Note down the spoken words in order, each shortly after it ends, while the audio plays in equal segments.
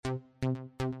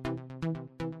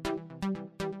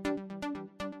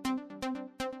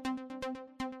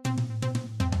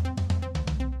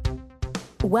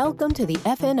Welcome to the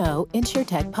FNO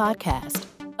InsurTech Podcast,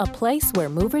 a place where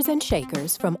movers and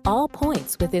shakers from all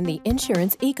points within the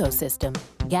insurance ecosystem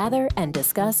gather and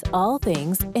discuss all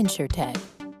things InsurTech.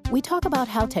 We talk about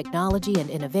how technology and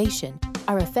innovation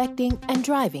are affecting and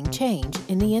driving change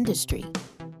in the industry.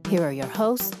 Here are your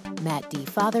hosts, Matt D.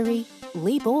 Fothery,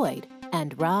 Lee Boyd,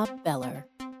 and Rob Beller.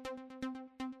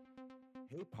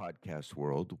 Hey, podcast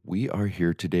world. We are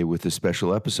here today with a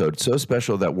special episode. So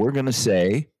special that we're going to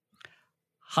say...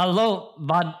 Hello,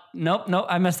 bud. Nope,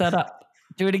 I messed that up.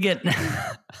 Do it again.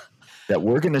 that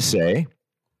we're going to say...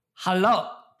 Hello,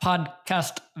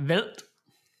 podcast Welt.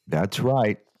 That's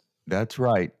right.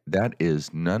 That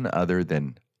is none other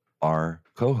than our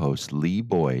co-host, Lee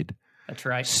Boyd. That's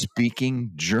right.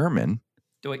 Speaking German.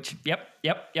 Deutsch.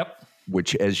 Yep.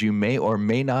 Which, as you may or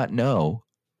may not know,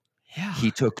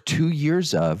 he took 2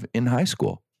 years of in high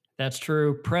school. That's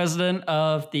true. President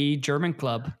of the German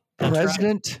club.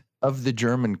 President of the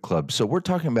German club. So we're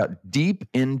talking about deep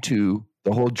into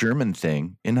the whole German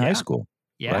thing in high school.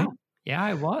 Yeah. Right? Yeah,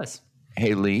 I was.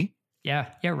 Hey, Lee. Yeah,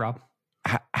 Rob.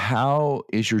 How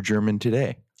is your German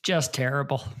today? Just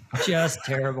terrible.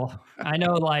 I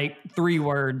know like 3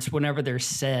 words whenever they're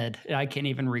said. I can't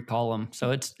even recall them. So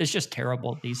it's just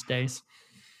terrible these days.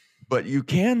 But you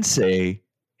can say,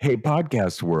 "Hey,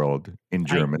 podcast world" in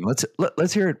German.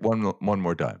 Let's hear it one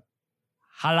more time.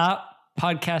 Hallo,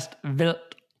 podcast Welt.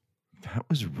 That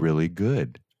was really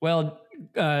good. Well,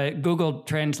 Google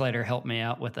Translator helped me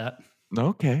out with that.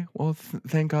 Okay. Well,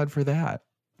 thank God for that.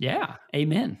 Yeah.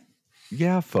 Amen.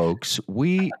 Yeah, folks,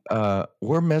 we're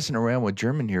messing around with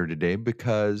German here today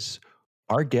because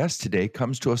our guest today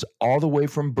comes to us all the way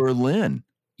from Berlin.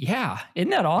 Yeah.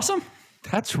 Isn't that awesome?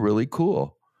 That's really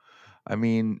cool. I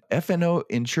mean, FNO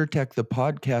InsurTech, the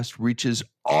podcast, reaches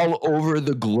all over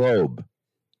the globe.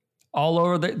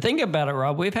 Think about it,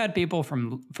 Rob. We've had people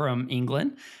from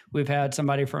England. We've had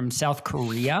somebody from South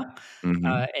Korea. Mm-hmm.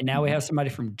 And now we have somebody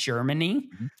from Germany.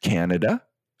 Canada.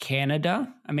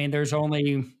 I mean, there's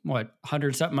only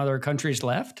 100-something other countries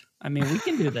left. I mean, we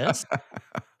can do this.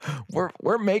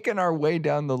 We're making our way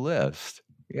down the list.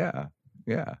 Yeah.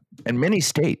 And many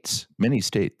states.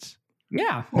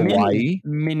 Yeah. Hawaii.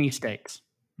 Many states.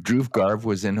 Drew Garv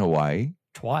was in Hawaii.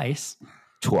 Twice.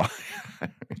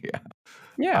 Yeah.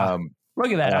 Yeah.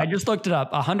 Look at that. I just looked it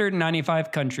up.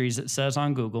 195 countries, it says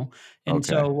on Google. And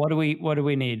so what do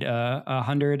we need?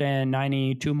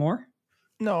 192 more?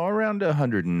 No, around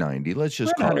 190. Let's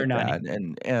just call it that.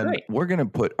 And Great. We're going to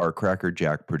put our Cracker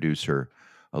Jack producer,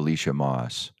 Alicia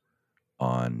Moss,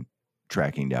 on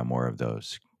tracking down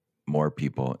more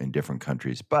people in different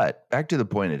countries. But back to the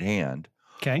point at hand.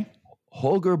 Okay.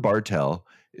 Holger Bartel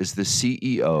is the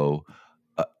CEO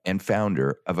and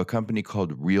founder of a company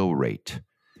called Real Rate.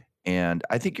 And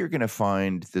I think you're going to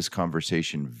find this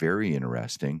conversation very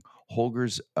interesting.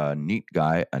 Holger's a neat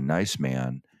guy, a nice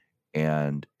man,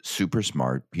 and super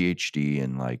smart, PhD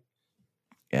in like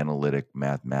analytic,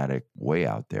 mathematic, way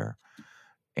out there,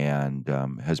 and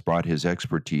has brought his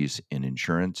expertise in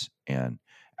insurance and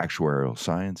actuarial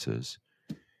sciences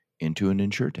into an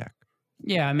InsurTech.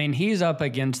 Yeah, I mean, he's up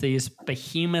against these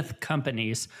behemoth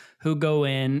companies who go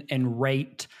in and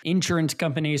rate insurance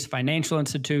companies, financial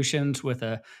institutions with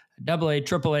a AA,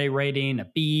 AAA rating, a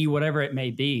B, whatever it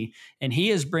may be. And he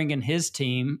is bringing his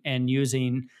team and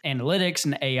using analytics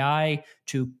and AI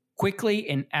to quickly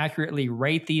and accurately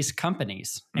rate these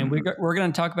companies. And we're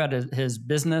going to talk about his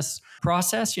business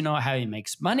process, how he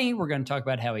makes money. We're going to talk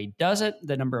about how he does it,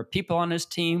 the number of people on his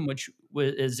team, which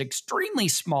is extremely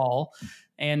small.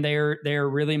 And they're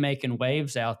really making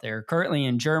waves out there. Currently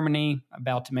in Germany,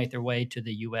 about to make their way to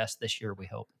the U.S. this year, we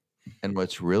hope. And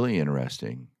what's really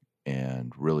interesting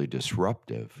and really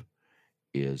disruptive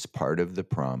is part of the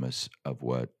promise of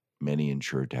what many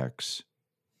InsurTechs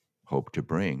hope to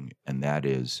bring, and that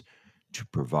is to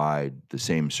provide the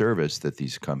same service that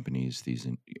these companies, these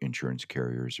insurance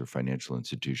carriers or financial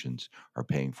institutions are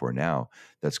paying for now,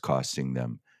 that's costing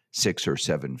them 6 or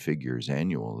 7 figures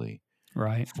annually.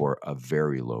 Right. For a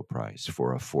very low price,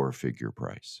 for a 4-figure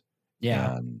price.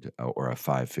 Yeah. Or a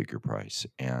 5-figure price.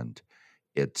 And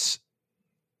it's,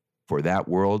 for that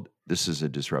world, this is a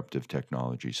disruptive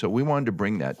technology. So we wanted to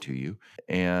bring that to you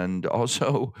and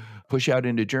also push out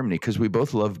into Germany because we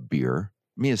both love beer,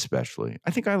 me especially.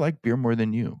 I think I like beer more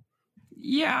than you.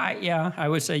 Yeah, I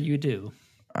would say you do.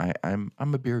 I'm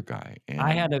a beer guy. And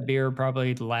I had a beer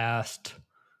probably last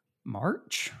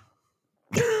March.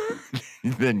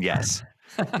 Then yes,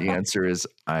 the answer is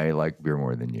I like beer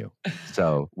more than you.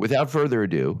 So without further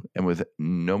ado, and with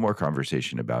no more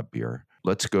conversation about beer,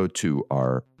 let's go to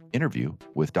our interview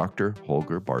with Dr.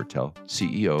 Holger Bartel,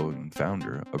 CEO and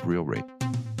founder of Real Rate.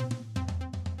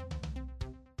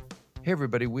 Hey,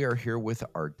 everybody, we are here with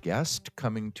our guest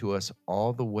coming to us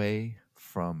all the way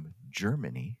from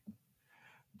Germany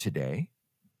today,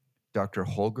 Dr.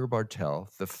 Holger Bartel,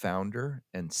 the founder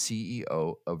and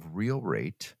CEO of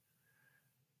RealRate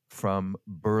from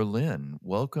Berlin.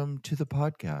 Welcome to the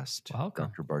podcast, Welcome.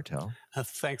 Dr. Bartel.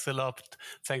 Thanks a lot.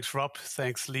 Thanks, Rob.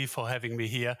 Thanks, Lee, for having me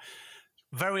here.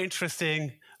 Very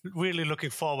interesting. Really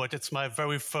looking forward. It's my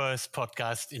very first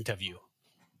podcast interview.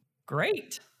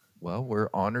 Great. Well, we're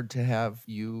honored to have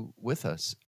you with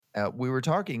us. We were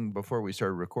talking before we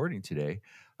started recording today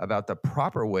about the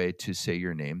proper way to say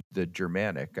your name, the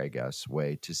Germanic, I guess,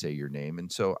 way to say your name.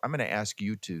 And so I'm going to ask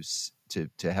you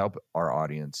to help our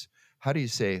audience. How do you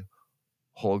say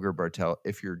Holger Bartel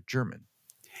if you're German?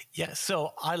 Yeah,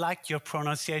 so I like your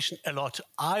pronunciation a lot.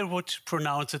 I would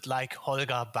pronounce it like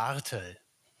Holger Bartel.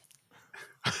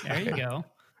 There you go.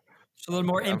 Just a little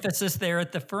more emphasis there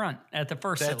at the front, at the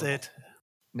first That's syllable. it.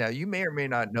 Now, you may or may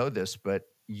not know this, but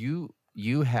you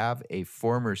have a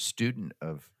former student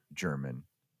of German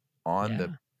on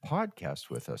the podcast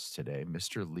with us today,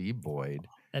 Mr. Lee Boyd.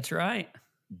 That's right.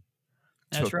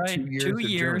 That's Took right. 2 years. 2 of German.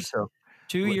 years. So,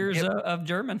 2 years of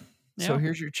German. Yeah. so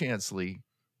here's your chance, Lee.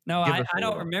 No, Give I us a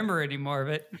don't little. remember anymore of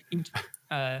it.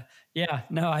 I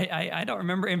don't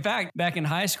remember. In fact, back in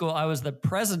high school, I was the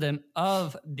president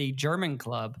of the German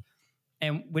club,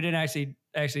 and we didn't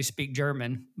actually speak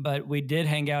German, but we did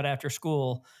hang out after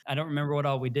school. I don't remember what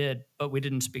all we did, but we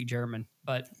didn't speak German.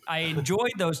 But I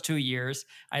enjoyed those 2 years.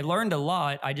 I learned a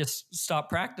lot. I just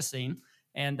stopped practicing,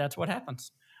 and that's what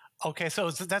happens. Okay, so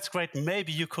that's great.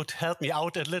 Maybe you could help me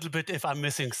out a little bit if I'm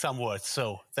missing some words.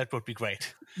 So that would be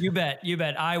great. You bet.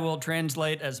 I will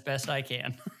translate as best I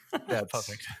can. That's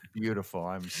Perfect. beautiful.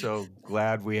 I'm so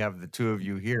glad we have the two of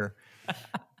you here.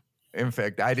 In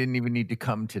fact, I didn't even need to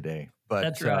come today. But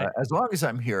That's right. As long as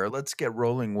I'm here, let's get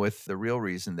rolling with the real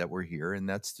reason that we're here, and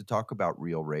that's to talk about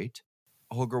RealRate.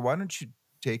 Holger, why don't you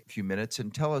take a few minutes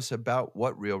and tell us about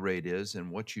what RealRate is and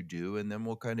what you do, and then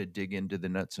we'll kind of dig into the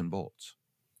nuts and bolts.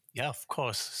 Yeah, of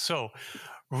course. So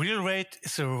RealRate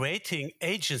is a rating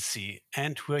agency,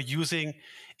 and we're using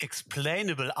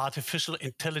explainable artificial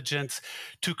intelligence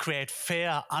to create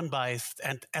fair, unbiased,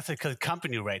 and ethical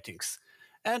company ratings.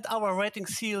 And our rating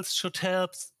seals should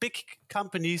help big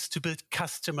companies to build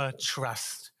customer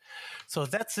trust. So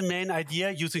that's the main idea,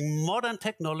 using modern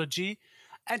technology,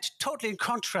 and totally in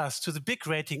contrast to the big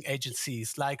rating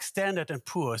agencies like Standard &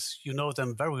 Poor's. You know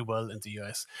them very well in the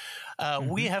US.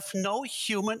 We have no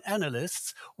human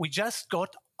analysts. We just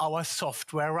got our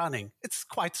software running. It's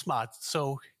quite smart.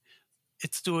 So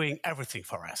it's doing everything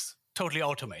for us, totally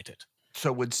automated.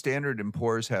 So would Standard &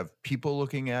 Poor's have people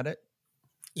looking at it?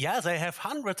 Yeah, they have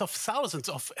hundreds of thousands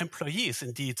of employees,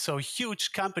 indeed. So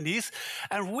huge companies.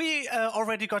 And we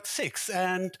already got 6.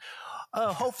 And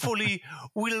hopefully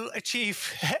we'll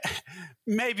achieve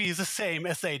maybe the same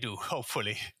as they do,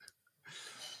 hopefully.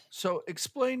 So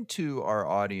explain to our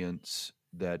audience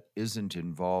that isn't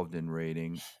involved in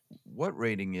rating what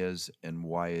rating is and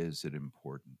why is it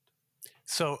important?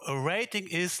 So a rating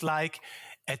is like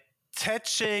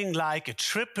attaching like a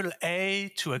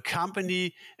AAA to a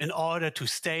company in order to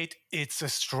state it's a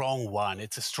strong one.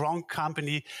 It's a strong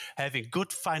company having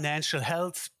good financial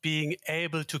health, being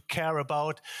able to care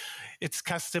about its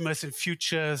customers and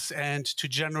futures and to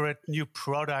generate new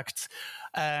products.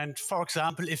 And for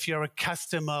example, if you're a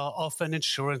customer of an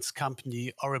insurance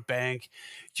company or a bank,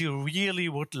 you really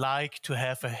would like to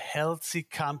have a healthy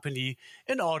company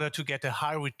in order to get a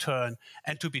high return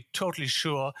and to be totally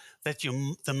sure that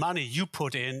the money you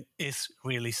put in is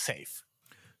really safe.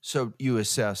 So you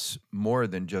assess more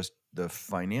than just the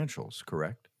financials,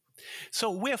 correct?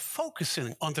 So we're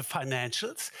focusing on the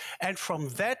financials, and from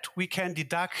that we can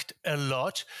deduct a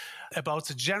lot about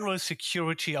the general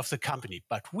security of the company.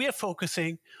 But we're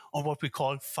focusing on what we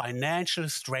call financial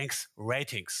strength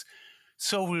ratings.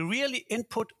 So we really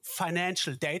input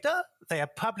financial data. They are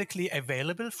publicly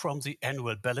available from the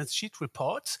annual balance sheet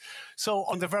reports. So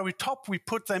on the very top, we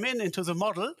put them into the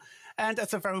model. And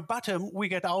at the very bottom, we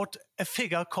get out a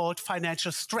figure called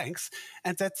financial strength,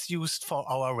 and that's used for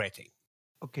our rating.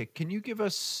 Okay, can you give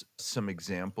us some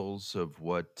examples of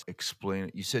what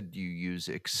you said you use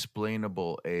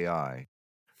explainable AI.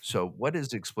 So what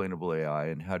is explainable AI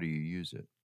and how do you use it?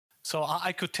 So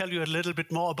I could tell you a little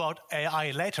bit more about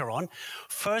AI later on.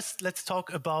 First, let's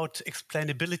talk about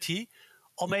explainability,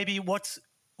 or maybe what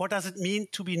does it mean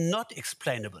to be not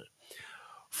explainable?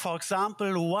 For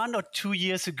example, 1 or 2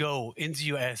 years ago in the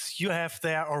US, you have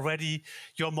there already,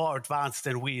 you're more advanced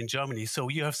than we in Germany, so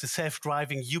you have the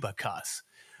self-driving Uber cars.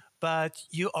 But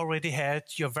you already had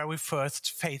your very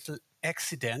first fatal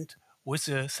accident with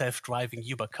a self-driving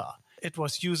Uber car. It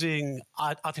was using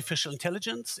artificial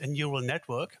intelligence, a neural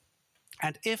network.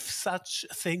 And if such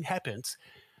a thing happens,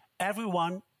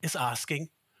 everyone is asking,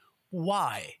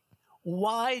 why?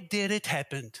 Why did it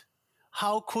happen?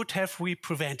 How could have we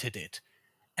prevented it?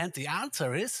 And the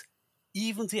answer is,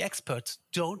 even the experts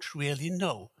don't really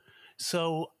know.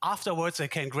 So afterwards, they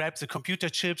can grab the computer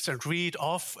chips and read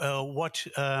off what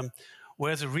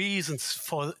were the reasons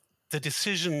for the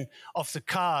decision of the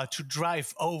car to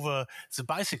drive over the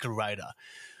bicycle rider.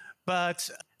 But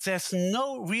there's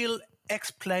no real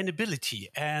explainability.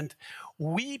 And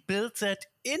we built that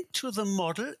into the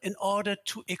model in order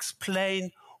to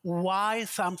explain why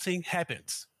something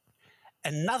happens.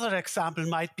 Another example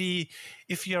might be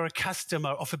if you're a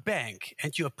customer of a bank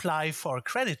and you apply for a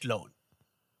credit loan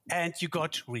and you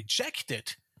got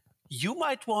rejected, you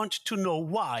might want to know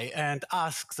why and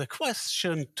ask the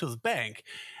question to the bank.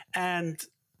 And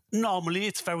normally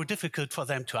it's very difficult for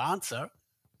them to answer.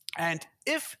 And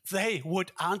if they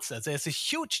would answer, there's a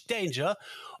huge danger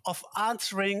of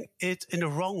answering it in a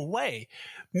wrong way.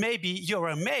 Maybe you're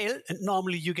a male and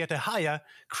normally you get a higher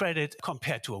credit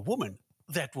compared to a woman.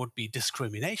 That would be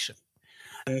discrimination.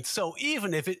 And so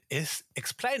even if it is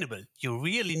explainable, you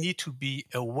really need to be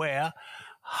aware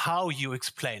how you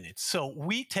explain it. So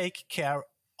we take care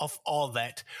of all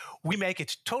that. We make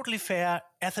it totally fair,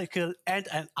 ethical, and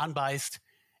unbiased,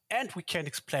 and we can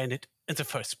explain it in the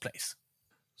first place.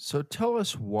 So tell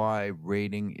us why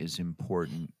rating is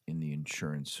important in the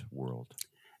insurance world.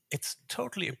 It's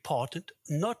totally important,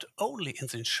 not only in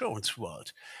the insurance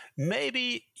world.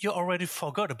 Maybe you already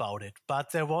forgot about it,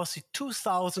 but there was the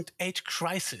 2008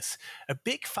 crisis, a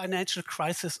big financial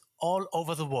crisis all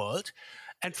over the world.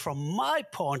 And from my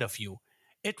point of view,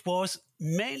 it was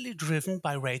mainly driven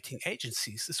by rating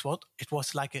agencies. It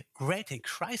was like a rating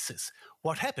crisis.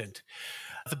 What happened?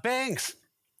 The banks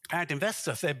and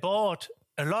investors, they bought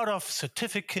a lot of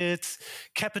certificates,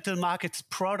 capital markets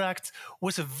products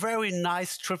with a very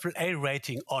nice AAA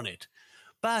rating on it.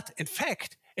 But in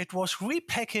fact, it was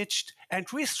repackaged and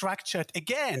restructured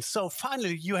again. So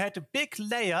finally, you had a big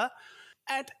layer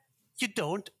and you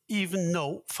don't even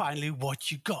know finally what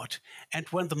you got. And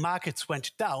when the markets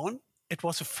went down, it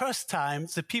was the first time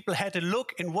the people had a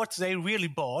look in what they really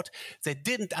bought. They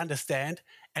didn't understand.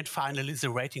 And finally, the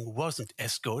rating wasn't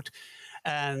as good.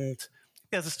 And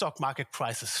the stock market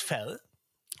prices fell.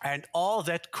 And all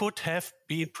that could have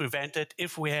been prevented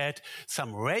if we had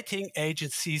some rating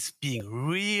agencies being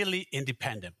really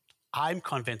independent. I'm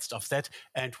convinced of that.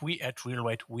 And we at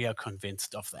RealRate, we are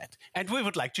convinced of that. And we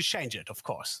would like to change it, of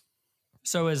course.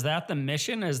 So is that the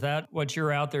mission? Is that what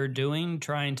you're out there doing,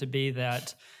 trying to be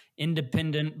that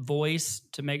independent voice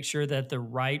to make sure that the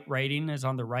right rating is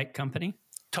on the right company?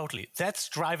 Totally. That's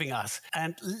driving us.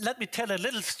 And let me tell a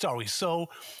little story. So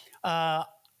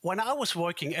when I was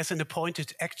working as an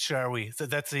appointed actuary,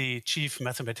 that's the chief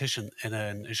mathematician in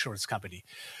an insurance company,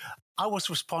 I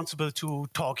was responsible to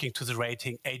talking to the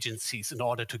rating agencies in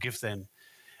order to give them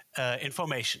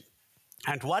information.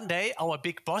 And one day, our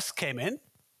big boss came in,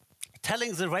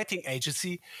 telling the rating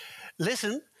agency,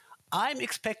 listen, I'm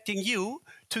expecting you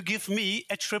to give me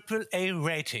a AAA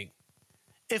rating.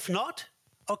 If not,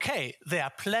 okay, there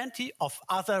are plenty of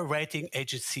other rating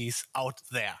agencies out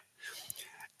there.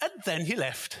 And then he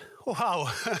left.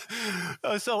 Wow.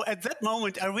 So at that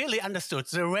moment, I really understood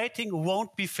the rating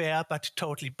won't be fair, but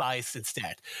totally biased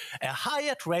instead. A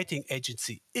hired rating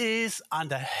agency is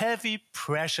under heavy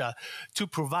pressure to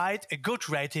provide a good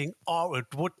rating, or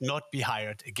it would not be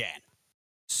hired again.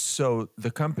 So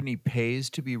the company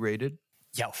pays to be rated?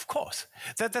 Yeah, of course.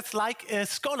 That's like a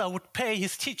scholar would pay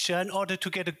his teacher in order to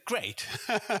get a grade.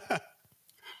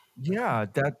 Yeah,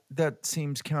 that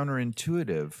seems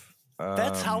counterintuitive.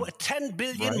 That's how a 10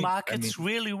 billion markets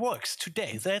really works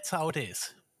today. That's how it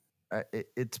is.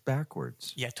 It's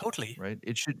backwards. Yeah, totally. Right?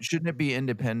 Shouldn't it be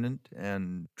independent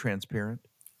and transparent?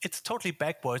 It's totally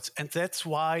backwards. And that's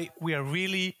why we are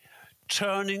really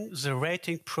turning the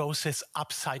rating process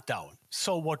upside down.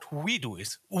 So what we do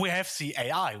is we have the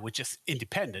AI, which is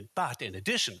independent. But in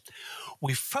addition,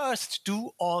 we first do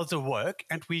all the work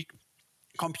and we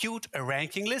compute a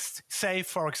ranking list. Say,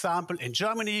 for example, in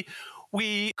Germany,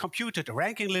 we computed a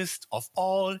ranking list of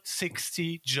all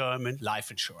 60 German life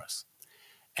insurers.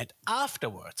 And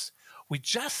afterwards, we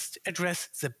just address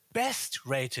the best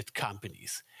rated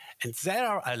companies, and they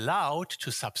are allowed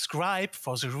to subscribe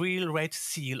for the RealRate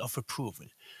seal of approval.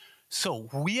 So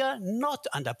we are not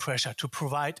under pressure to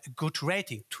provide a good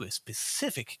rating to a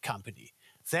specific company.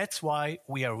 That's why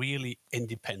we are really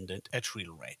independent at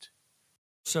RealRate.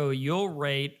 So you'll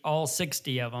rate all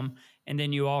 60 of them, and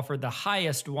then you offer the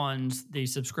highest ones the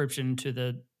subscription to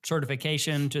the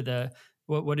certification, to the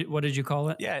What did you call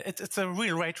it? Yeah, it's a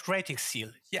real rate rating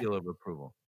seal. Yeah. Seal of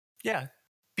approval. Yeah,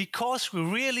 because we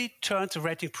really turned the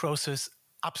rating process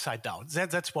upside down.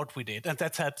 That's what we did, and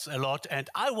that helps a lot. And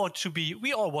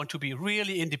we all want to be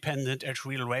really independent at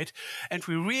Real Rate, and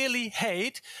we really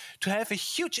hate to have a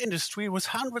huge industry with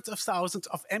hundreds of thousands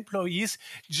of employees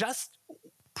just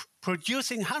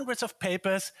producing hundreds of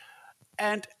papers,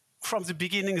 and from the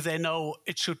beginning they know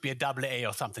it should be a AA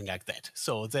or something like that.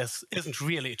 So this isn't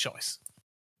really a choice.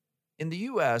 In the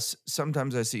US,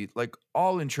 sometimes I see like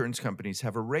all insurance companies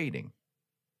have a rating,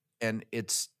 and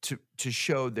it's to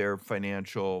show their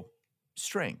financial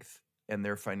strength and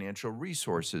their financial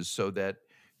resources, so that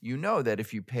you know that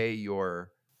if you pay your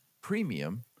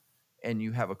premium and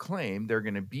you have a claim, they're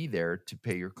going to be there to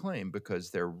pay your claim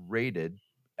because they're rated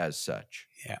as such.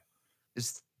 Yeah.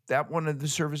 Is that one of the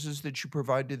services that you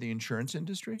provide to the insurance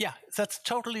industry? Yeah, that's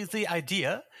totally the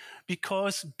idea,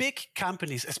 because big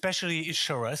companies, especially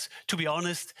insurers, to be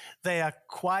honest, they are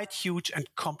quite huge and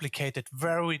complicated,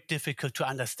 very difficult to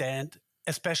understand,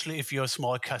 especially if you're a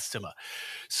small customer.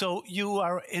 So you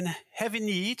are in heavy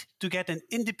need to get an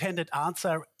independent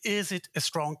answer. Is it a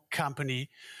strong company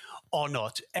or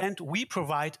not? And we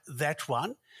provide that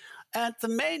one. And the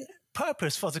main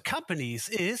purpose for the companies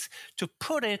is to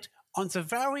put it on the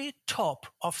very top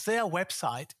of their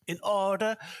website in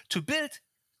order to build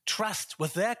trust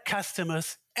with their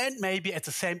customers and maybe at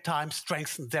the same time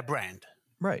strengthen their brand.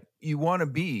 Right. You want to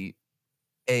be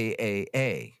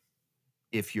AAA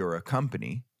if you're a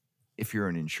company. If you're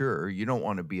an insurer, you don't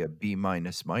want to be a B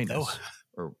minus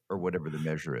or whatever the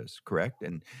measure is, correct?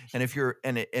 And if you're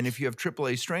and if you have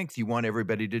AAA strength, you want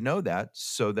everybody to know that,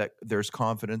 so that there's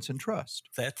confidence and trust.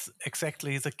 That's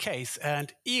exactly the case.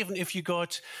 And even if you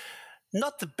got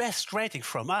not the best rating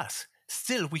from us,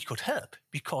 still we could help,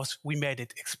 because we made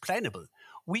it explainable.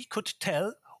 We could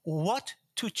tell what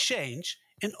to change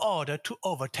in order to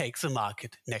overtake the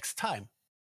market next time.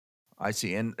 I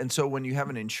see. And so when you have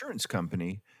an insurance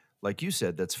company, like you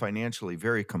said, that's financially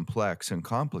very complex and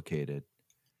complicated,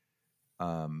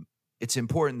 it's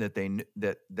important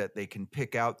that they can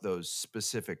pick out those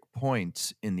specific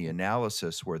points in the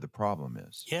analysis where the problem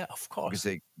is. Yeah, of course.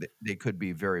 Because they could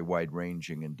be very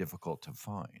wide-ranging and difficult to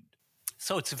find.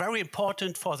 So it's very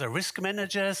important for the risk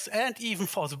managers and even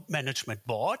for the management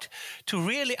board to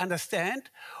really understand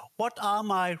what are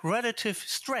my relative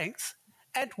strengths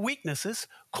and weaknesses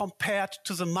compared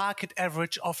to the market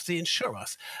average of the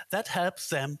insurers. That helps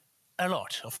them a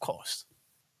lot, of course.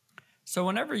 So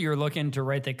whenever you're looking to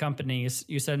rate the companies,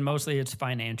 you said mostly it's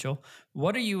financial.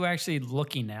 What are you actually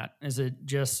looking at? Is it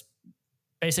just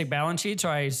basic balance sheets, or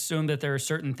I assume that there are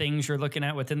certain things you're looking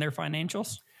at within their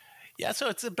financials? Yeah, so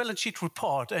it's a balance sheet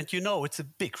report, and it's a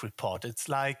big report. It's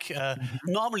like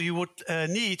normally you would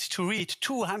need to read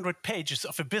 200 pages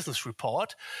of a business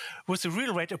report. With the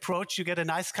Real Rate approach, you get a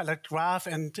nice colored graph,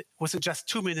 and within just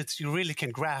 2 minutes, you really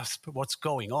can grasp what's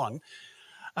going on.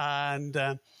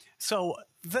 And so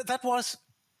that was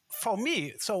for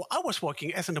me. So I was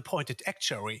working as an appointed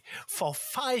actuary for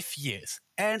 5 years,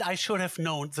 and I should have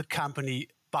known the company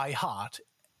by heart.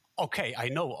 Okay, I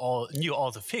knew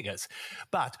all the figures,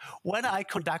 but when I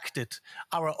conducted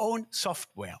our own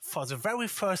software for the very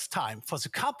first time for the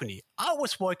company I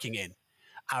was working in,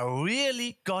 I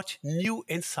really got new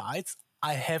insights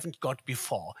I haven't got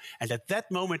before. And at that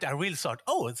moment, I really thought,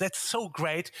 oh, that's so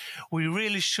great. We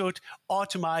really should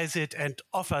automate it and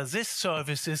offer these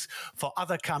services for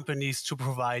other companies to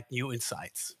provide new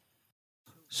insights.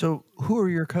 So who are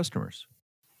your customers?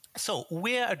 So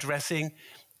we're addressing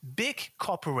big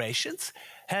corporations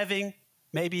having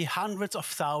maybe hundreds of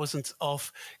thousands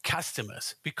of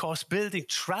customers, because building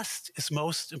trust is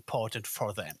most important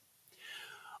for them.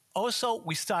 Also,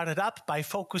 we started up by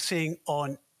focusing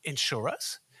on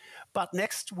insurers, but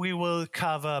next we will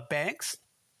cover banks.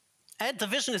 And the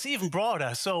vision is even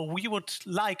broader. So we would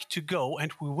like to go,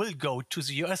 and we will go to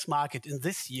the US market in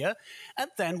this year.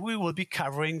 And then we will be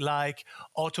covering like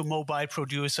automobile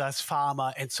producers,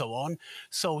 pharma, and so on.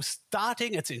 So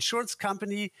starting at the insurance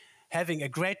company, having a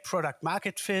great product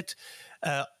market fit,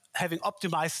 having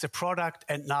optimized the product,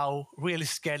 and now really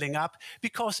scaling up,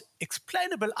 because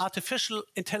explainable artificial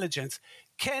intelligence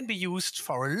can be used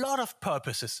for a lot of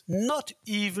purposes, not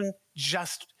even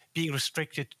just being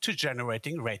restricted to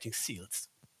generating rating seals.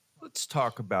 Let's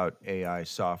talk about AI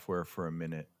software for a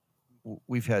minute.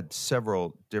 We've had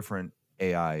several different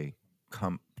AI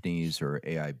companies or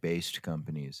AI-based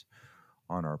companies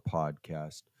on our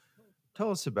podcast. Tell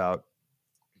us about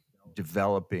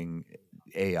developing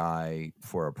AI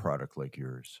for a product like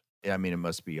yours. I mean, it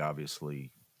must be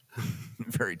obviously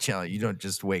Very challenging. You don't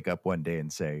just wake up one day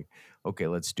and say, okay,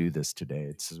 let's do this today.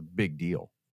 It's a big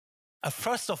deal.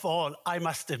 First of all, I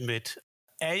must admit,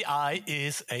 AI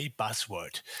is a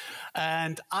buzzword.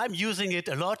 And I'm using it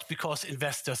a lot because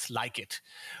investors like it.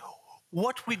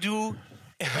 What we do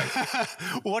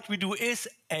is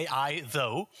AI,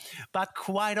 though, but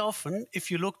quite often, if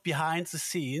you look behind the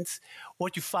scenes,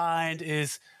 what you find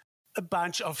is a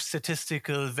bunch of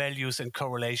statistical values and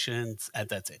correlations, and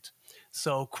that's it.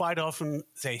 So quite often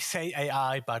they say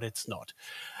AI, but it's not.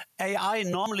 AI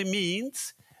normally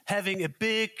means having a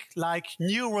big,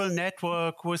 neural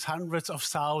network with hundreds of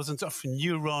thousands of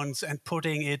neurons and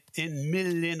putting it in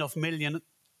millions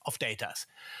of data.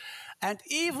 And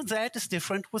even that is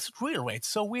different with real rates.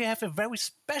 So we have a very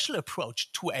special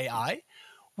approach to AI.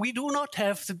 We do not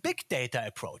have the big data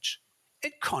approach.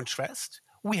 In contrast,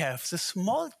 we have the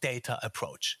small data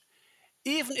approach.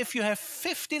 Even if you have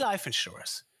 50 life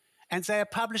insurers and they are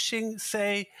publishing,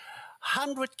 say,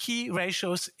 100 key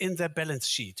ratios in their balance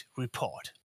sheet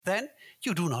report, then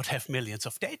you do not have millions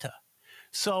of data.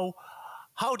 So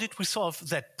how did we solve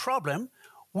that problem?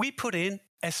 We put in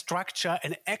a structure,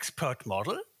 an expert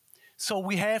model. So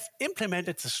we have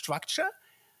implemented the structure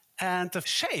and the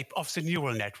shape of the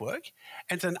neural network.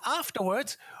 And then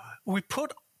afterwards, we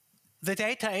put the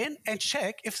data in and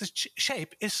check if the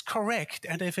shape is correct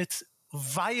and if it's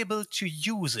viable to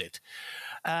use it.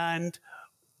 And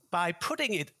by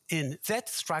putting it in that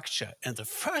structure in the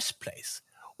first place,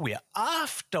 we are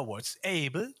afterwards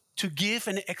able to give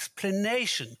an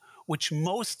explanation which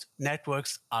most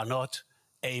networks are not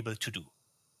able to do.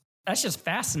 That's just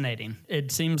fascinating.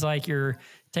 It seems like you're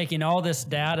taking all this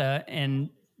data and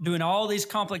doing all these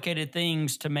complicated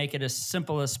things to make it as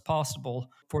simple as possible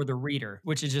for the reader,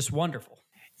 which is just wonderful.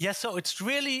 Yeah, so it's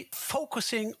really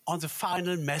focusing on the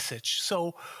final message.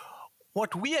 So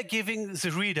what we are giving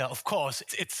the reader, of course,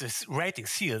 it's this rating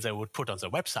seal they would put on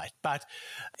the website. But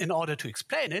in order to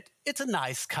explain it, it's a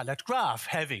nice colored graph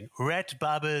having red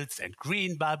bubbles and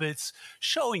green bubbles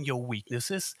showing your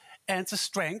weaknesses and the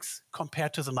strengths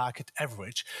compared to the market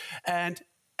average. And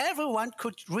everyone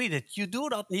could read it. You do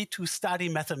not need to study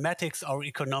mathematics or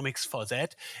economics for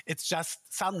that. It's just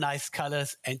some nice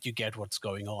colors and you get what's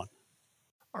going on.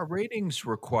 Are ratings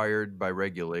required by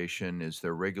regulation? Is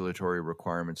there regulatory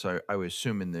requirements? I would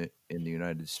assume in the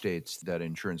United States that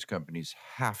insurance companies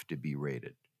have to be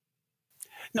rated.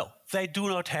 No, they do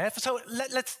not have. So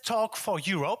let's talk for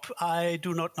Europe. I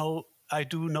do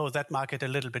know that market a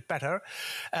little bit better.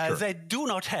 Sure. They do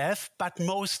not have, but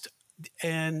most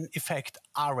in effect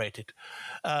are rated.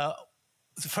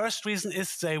 The first reason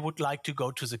is they would like to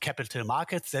go to the capital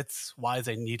markets. That's why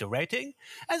they need a rating.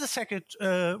 And the second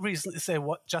reason is they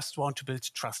just want to build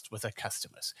trust with their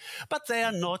customers. But they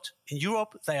are not, in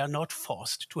Europe, they are not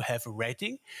forced to have a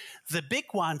rating. The big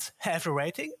ones have a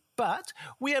rating, but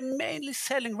we are mainly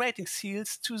selling rating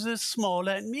seals to the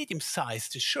smaller and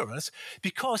medium-sized insurers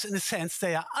because, in a sense,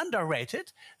 they are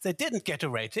underrated. They didn't get a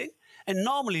rating. And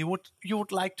normally you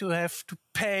would like to have to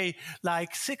pay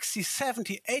like 60,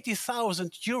 70,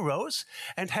 80,000 euros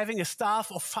and having a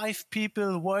staff of 5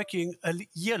 people working a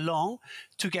year long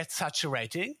to get such a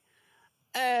rating.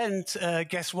 And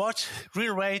guess what?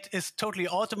 Real Rate is totally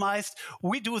automized.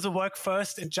 We do the work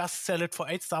first and just sell it for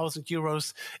 8,000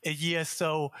 euros a year.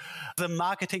 So the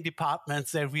marketing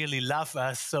departments, they really love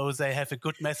us. So they have a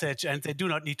good message and they do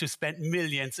not need to spend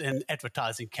millions in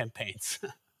advertising campaigns.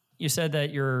 You said that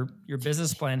your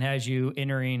business plan has you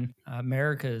entering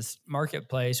America's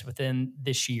marketplace within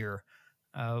this year.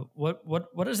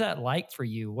 What is that like for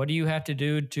you? What do you have to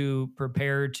do to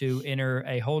prepare to enter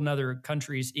a whole nother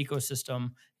country's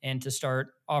ecosystem and to start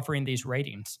offering these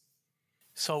ratings?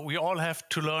 So we all have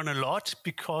to learn a lot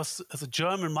because the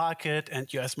German market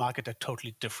and US market are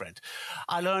totally different.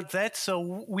 I learned that.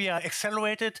 So we are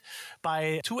accelerated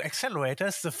by 2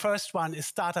 accelerators. The first one is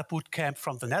Startup Bootcamp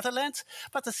from the Netherlands,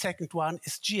 but the second one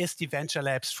is GSD Venture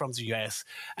Labs from the US.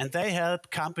 And they help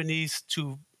companies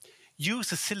to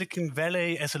use the Silicon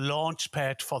Valley as a launch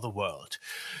pad for the world.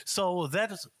 So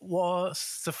that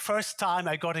was the first time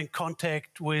I got in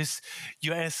contact with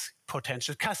US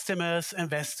potential customers,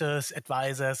 investors,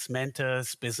 advisors,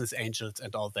 mentors, business angels,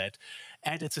 and all that.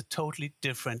 And it's a totally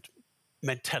different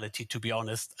mentality, to be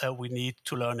honest. We need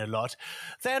to learn a lot.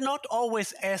 They're not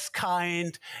always as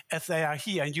kind as they are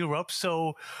here in Europe.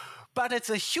 But it's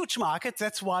a huge market.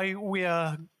 That's why we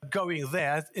are going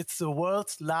there. It's the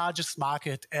world's largest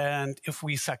market. And if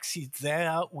we succeed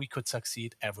there, we could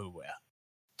succeed everywhere.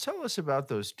 Tell us about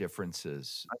those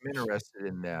differences. I'm interested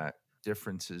in that.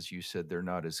 Differences, you said they're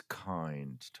not as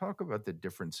kind. Talk about the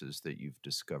differences that you've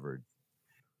discovered.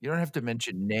 You don't have to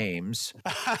mention names.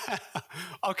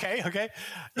 Okay.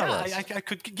 Yeah, I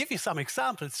could give you some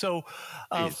examples. So,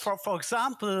 for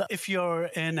example, if you're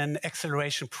in an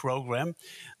acceleration program,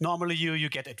 normally you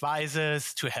get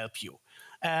advisors to help you.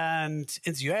 And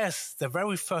in the US, the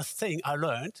very first thing I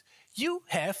learned, you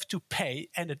have to pay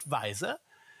an advisor,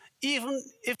 even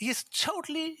if he's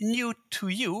totally new to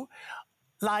you,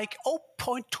 like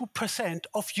 0.2%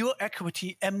 of your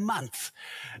equity a month.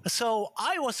 So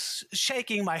I was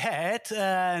shaking my head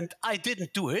and I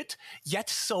didn't do it yet.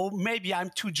 So maybe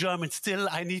I'm too German still.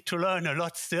 I need to learn a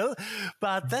lot still.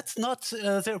 But that's not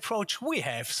the approach we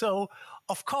have. So,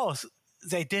 of course,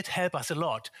 they did help us a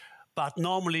lot. But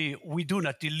normally we do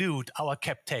not dilute our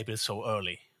cap table so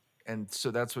early. And so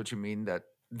that's what you mean, that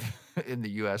in the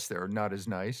US they're not as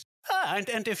nice?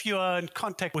 And if you are in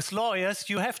contact with lawyers,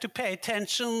 you have to pay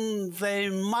attention. They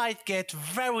might get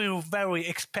very, very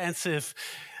expensive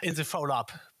in the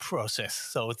follow-up process.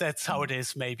 So that's how it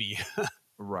is, maybe.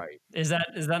 Right. Is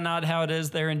that not how it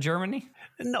is there in Germany?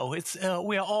 No, it's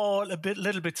we are all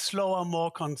little bit slower,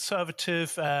 more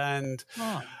conservative, and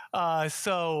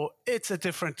so it's a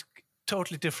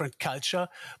totally different culture.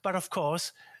 But of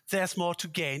course, there's more to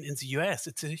gain in the US.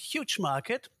 It's a huge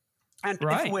market. And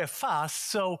if we're fast,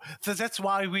 so that's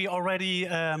why we already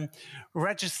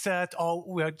registered, or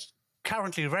we're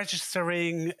currently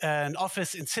registering an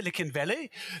office in Silicon Valley,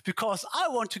 because I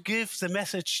want to give the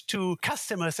message to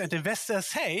customers and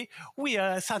investors, hey, we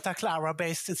are Santa Clara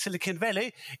based in Silicon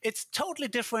Valley. It's totally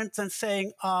different than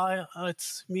saying,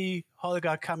 it's me,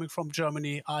 Holger, coming from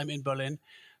Germany, I'm in Berlin.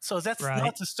 So that's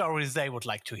not the stories they would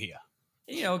like to hear.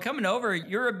 You know, coming over,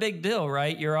 you're a big deal,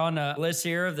 right? You're on a list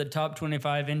here of the top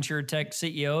 25 InsurTech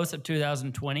CEOs of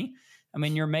 2020. I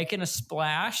mean, you're making a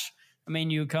splash. I mean,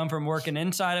 you come from working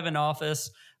inside of an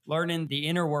office, learning the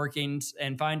inner workings,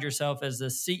 and find yourself as the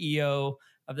CEO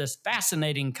of this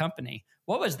fascinating company.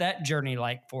 What was that journey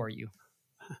like for you?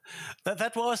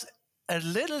 That was a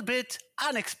little bit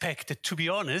unexpected, to be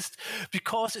honest,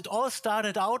 because it all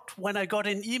started out when I got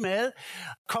an email.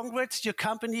 Congrats, your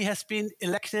company has been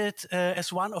elected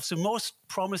as one of the most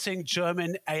promising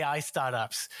German AI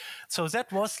startups. So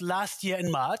that was last year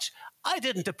in March. I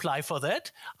didn't apply for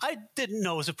that. I didn't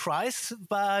know the price,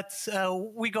 but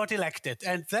we got elected.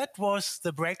 And that was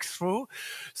the breakthrough.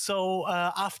 So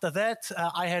after that,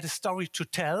 I had a story to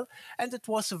tell. And it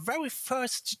was the very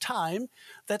first time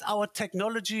that our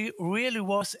technology really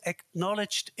was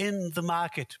acknowledged in the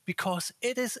market, because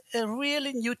it is a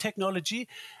really new technology.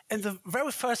 In the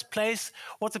very first place,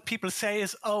 what the people say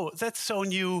is, oh, that's so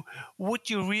new. Would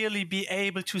you really be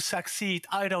able to succeed?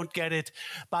 I don't get it.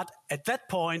 But at that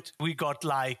point, we got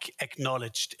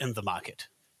acknowledged in the market.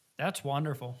 That's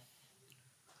wonderful.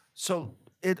 So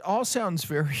it all sounds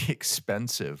very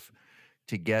expensive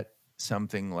to get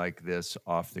something like this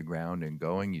off the ground and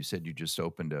going. You said you just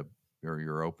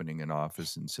you're opening an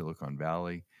office in Silicon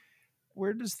Valley.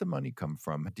 Where does the money come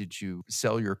from? Did you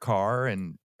sell your car,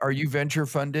 and are you venture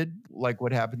funded like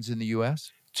what happens in the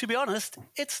US? To be honest,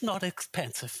 it's not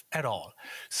expensive at all.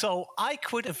 So I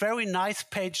quit a very nice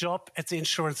paid job at the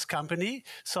insurance company.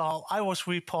 So I was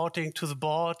reporting to the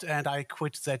board and I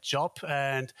quit that job.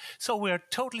 And so we're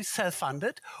totally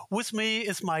self-funded. With me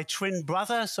is my twin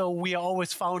brother. So we are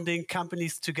always founding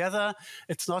companies together.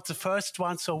 It's not the first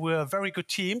one. So we're a very good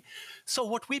team. So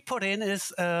what we put in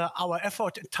is our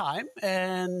effort and time.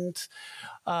 And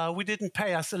we didn't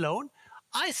pay us alone.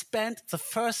 I spent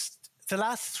the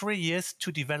last 3 years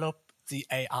to develop the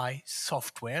AI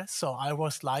software. So I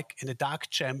was in a dark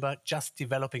chamber just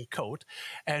developing code.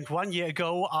 And 1 year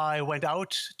ago, I went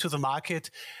out to the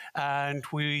market and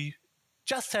we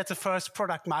just had the first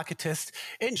product market test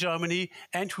in Germany,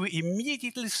 and we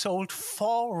immediately sold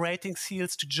 4 rating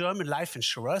seals to German life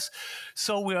insurers.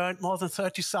 So we earned more than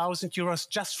 30,000 euros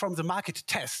just from the market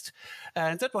test.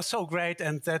 And that was so great.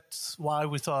 And that's why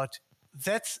we thought,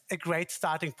 that's a great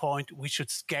starting point. We should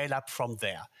scale up from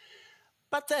there.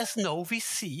 But there's no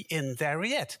VC in there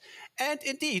yet. And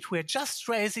indeed, we're just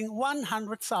raising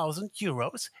 100,000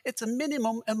 euros. It's a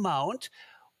minimum amount.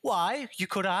 Why? You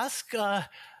could ask.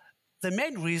 The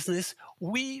main reason is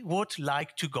we would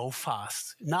like to go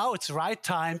fast. Now it's the right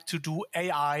time to do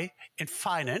AI in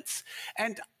finance.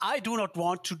 And I do not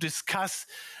want to discuss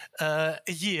a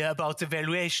year about the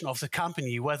valuation of the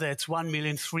company, whether it's 1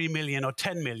 million, 3 million, or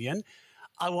 10 million.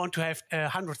 I want to have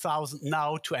 100,000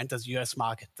 now to enter the US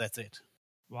market. That's it.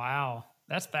 Wow,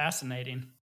 that's fascinating.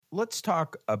 Let's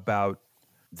talk about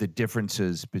the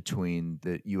differences between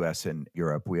the US and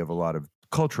Europe. We have a lot of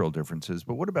cultural differences,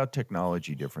 but what about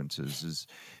technology differences?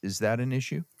 Is that an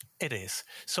issue? It is.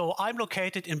 So I'm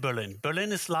located in Berlin.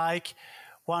 Berlin is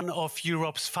one of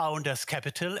Europe's founders'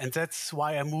 capital, and that's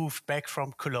why I moved back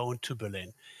from Cologne to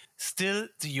Berlin. Still,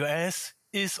 the US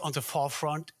is on the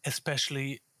forefront,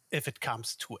 especially if it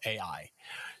comes to AI.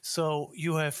 So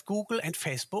you have Google and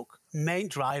Facebook, main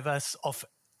drivers of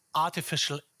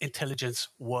artificial intelligence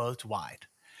worldwide.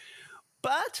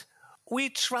 But we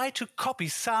try to copy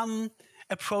some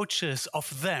approaches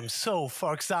of them. So,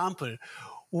 for example,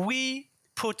 we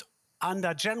put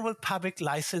under general public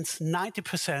license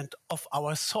 90% of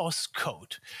our source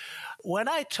code. When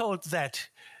I told that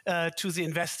to the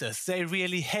investors, they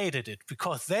really hated it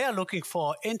because they are looking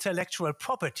for intellectual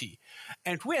property.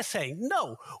 And we're saying,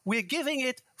 no, we're giving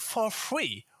it for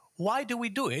free. Why do we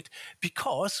do it?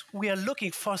 Because we are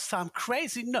looking for some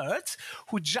crazy nerds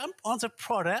who jump on the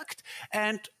product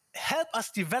and help us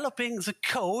developing the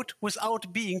code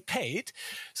without being paid.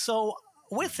 So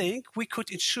we think we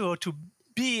could ensure to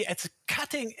be at the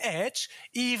cutting edge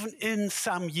even in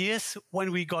some years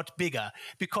when we got bigger,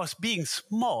 because being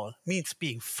small means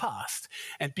being fast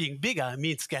and being bigger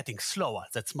means getting slower.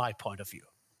 That's my point of view.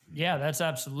 Yeah, that's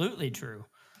absolutely true.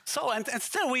 So, and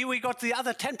still we got the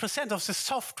other 10% of the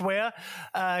software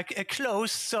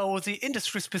closed. So the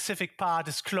industry-specific part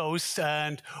is closed,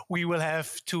 and we will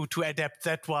have to adapt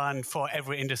that one for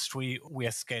every industry we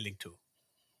are scaling to.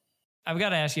 I've got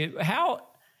to ask you, how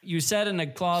you sat in a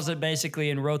closet basically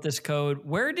and wrote this code.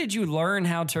 Where did you learn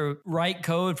how to write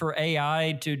code for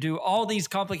AI to do all these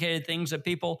complicated things that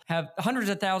people have hundreds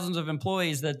of thousands of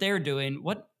employees that they're doing?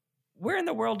 Where in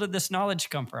the world did this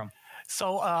knowledge come from?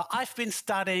 So I've been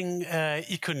studying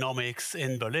economics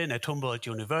in Berlin at Humboldt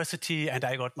University, and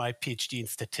I got my PhD in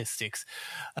statistics.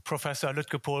 Professor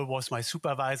Lütke Pohl was my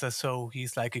supervisor, so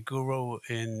he's like a guru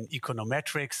in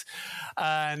econometrics.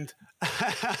 And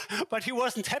but he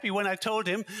wasn't happy when I told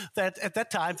him that at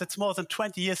that time, that's more than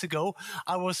 20 years ago,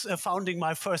 I was founding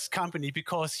my first company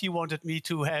because he wanted me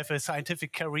to have a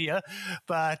scientific career.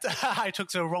 But I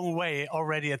took the wrong way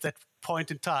already at that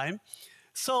point in time.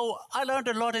 So I learned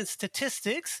a lot in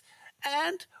statistics,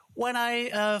 and when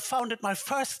I founded my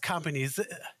first company,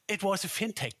 it was a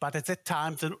fintech, but at that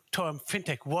time the term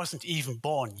fintech wasn't even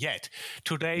born yet.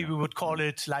 Today we would call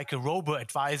it like a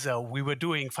robo-advisor. We were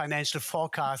doing financial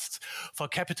forecasts for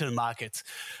capital markets.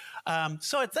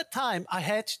 So at that time I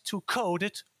had to code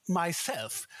it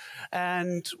myself.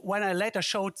 And when I later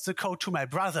showed the code to my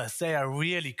brothers, they are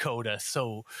really coders,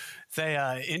 so they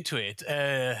are into it.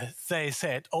 They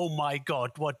said, "Oh my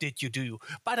God, what did you do?"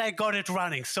 But I got it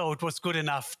running, so it was good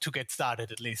enough to get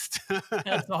started at least.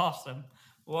 That's awesome.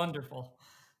 Wonderful.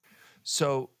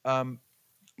 So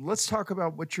let's talk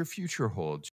about what your future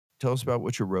holds. Tell us about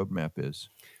what your roadmap is.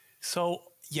 So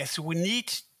yes, we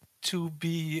need to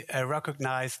be a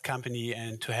recognized company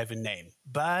and to have a name.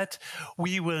 But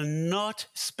we will not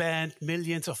spend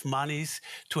millions of monies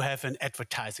to have an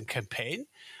advertising campaign.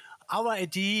 Our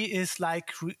idea is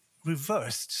like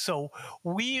reversed. So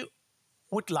we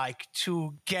would like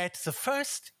to get the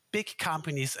first big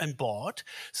companies on board.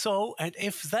 So, and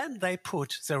if then they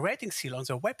put the rating seal on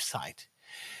their website,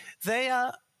 they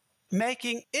are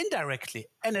making indirectly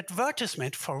an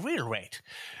advertisement for Real Rate.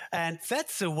 And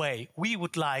that's the way we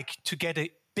would like to get a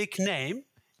big name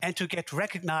and to get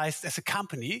recognized as a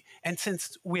company. And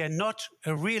since we are not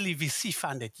really VC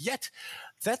funded yet,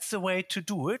 that's the way to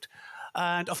do it.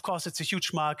 And of course, it's a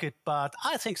huge market, but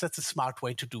I think that's a smart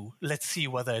way to do. Let's see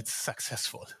whether it's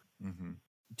successful. Mm-hmm.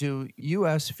 Do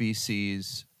US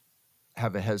VCs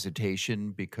have a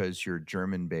hesitation because you're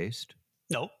German-based?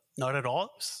 No, not at all.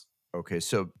 Okay,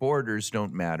 so borders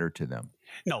don't matter to them.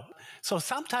 No. So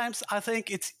sometimes I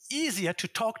think it's easier to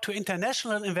talk to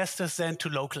international investors than to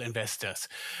local investors.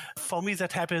 For me,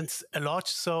 that happens a lot.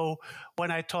 So when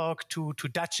I talk to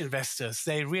Dutch investors,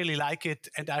 they really like it.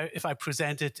 And if I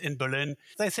present it in Berlin,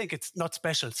 they think it's not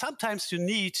special. Sometimes you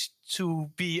need to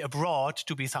be abroad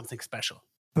to be something special.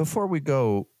 Before we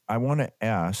go, I want to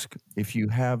ask if you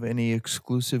have any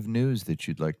exclusive news that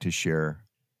you'd like to share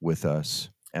with us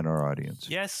and our audience.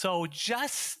 Yes, so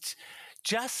just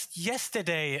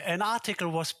yesterday, an article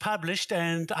was published,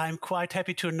 and I'm quite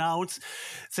happy to announce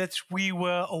that we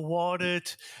were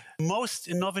awarded Most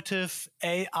Innovative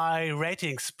AI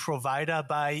Ratings Provider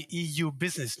by EU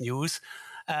Business News.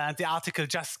 And the article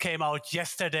just came out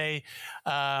yesterday.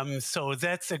 So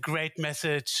that's a great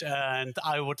message, and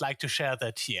I would like to share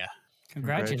that here.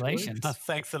 Congratulations.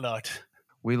 Thanks a lot.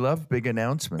 We love big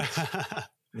announcements.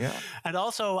 Yeah. And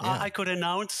also, I could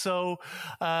announce, so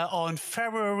on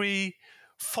February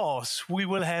 4th, we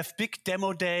will have big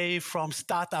demo day from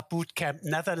Startup Bootcamp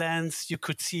Netherlands. You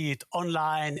could see it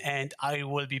online and I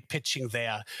will be pitching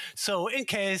there. So in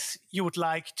case you would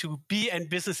like to be a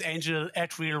business angel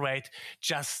at RealRate,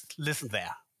 just listen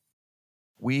there.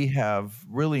 We have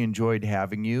really enjoyed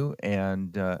having you,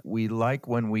 and we like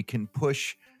when we can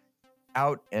push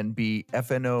out and be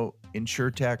FNO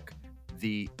InsurTech,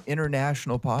 the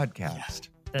international podcast.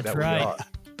 That's that we right. are.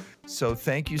 So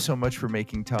thank you so much for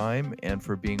making time and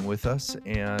for being with us,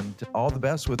 and all the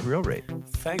best with RealRate.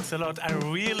 Thanks a lot. I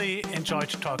really enjoyed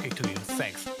talking to you.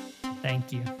 Thanks.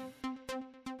 Thank you.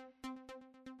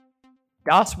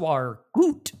 Das war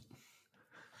gut.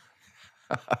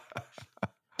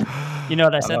 You know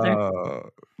what I said there?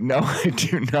 No, I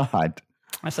do not.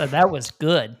 I said that was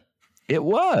good. It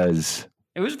was.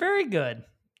 It was very good.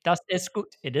 Das ist gut.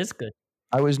 It is good.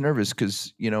 I was nervous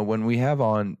because, when we have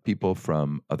on people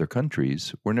from other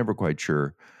countries, we're never quite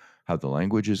sure how the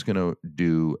language is going to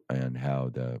do and how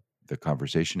the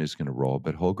conversation is going to roll.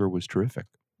 But Holger was terrific.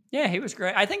 Yeah, he was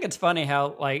great. I think it's funny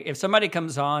how, if somebody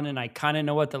comes on and I kind of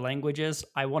know what the language is,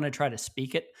 I want to try to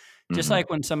speak it. Just like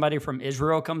when somebody from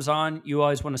Israel comes on, you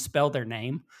always want to spell their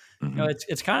name. Mm-hmm.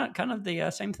 It's kind of the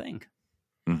same thing.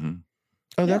 Mm-hmm.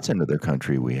 Oh, that's another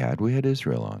country we had. We had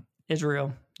Israel on.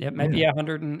 Israel. Yeah, maybe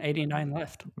 189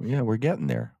 left. Yeah, we're getting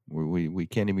there. We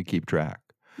can't even keep track.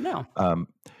 No.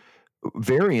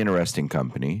 Very interesting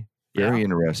company. Very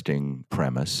interesting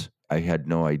premise. I had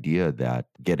no idea that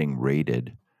getting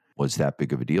rated was that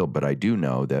big of a deal, but I do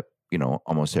know that,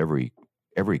 almost every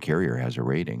carrier has a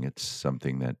rating. It's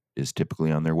something that is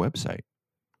typically on their website.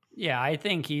 Yeah, I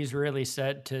think he's really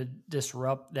set to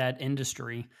disrupt that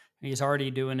industry. He's already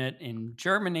doing it in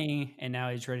Germany, and now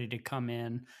he's ready to come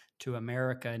in to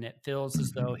America, and it feels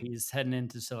as though he's heading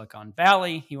into Silicon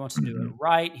Valley. He wants to do it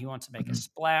right. He wants to make a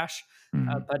splash.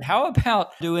 But how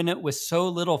about doing it with so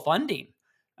little funding?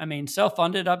 I mean,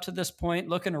 self-funded up to this point,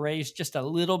 looking to raise just a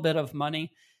little bit of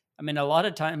money. I mean, a lot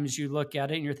of times you look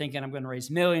at it and you're thinking, I'm going to raise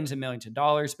millions and millions of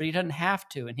dollars, but he doesn't have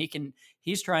to. And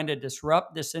he's trying to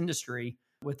disrupt this industry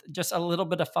with just a little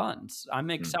bit of funds.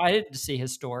 I'm excited to see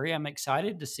his story. I'm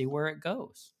excited to see where it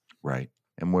goes. Right.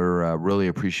 And we're really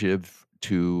appreciative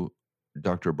to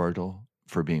Dr. Bartel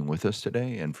for being with us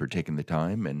today and for taking the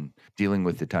time and dealing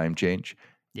with the time change.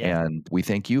 Yeah. And we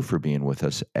thank you for being with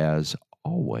us as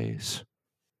always.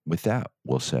 With that,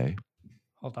 we'll say,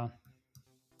 hold on.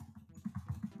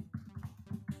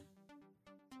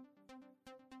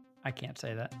 I can't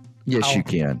say that. Yes, you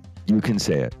can. You can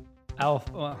say it. Hold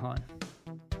on.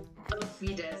 Auf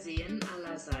Wiedersehen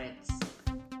allerseits.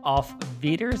 Auf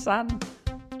Wiedersehen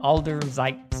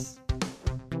allerseits.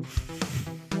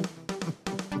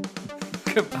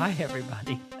 Goodbye,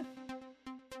 everybody.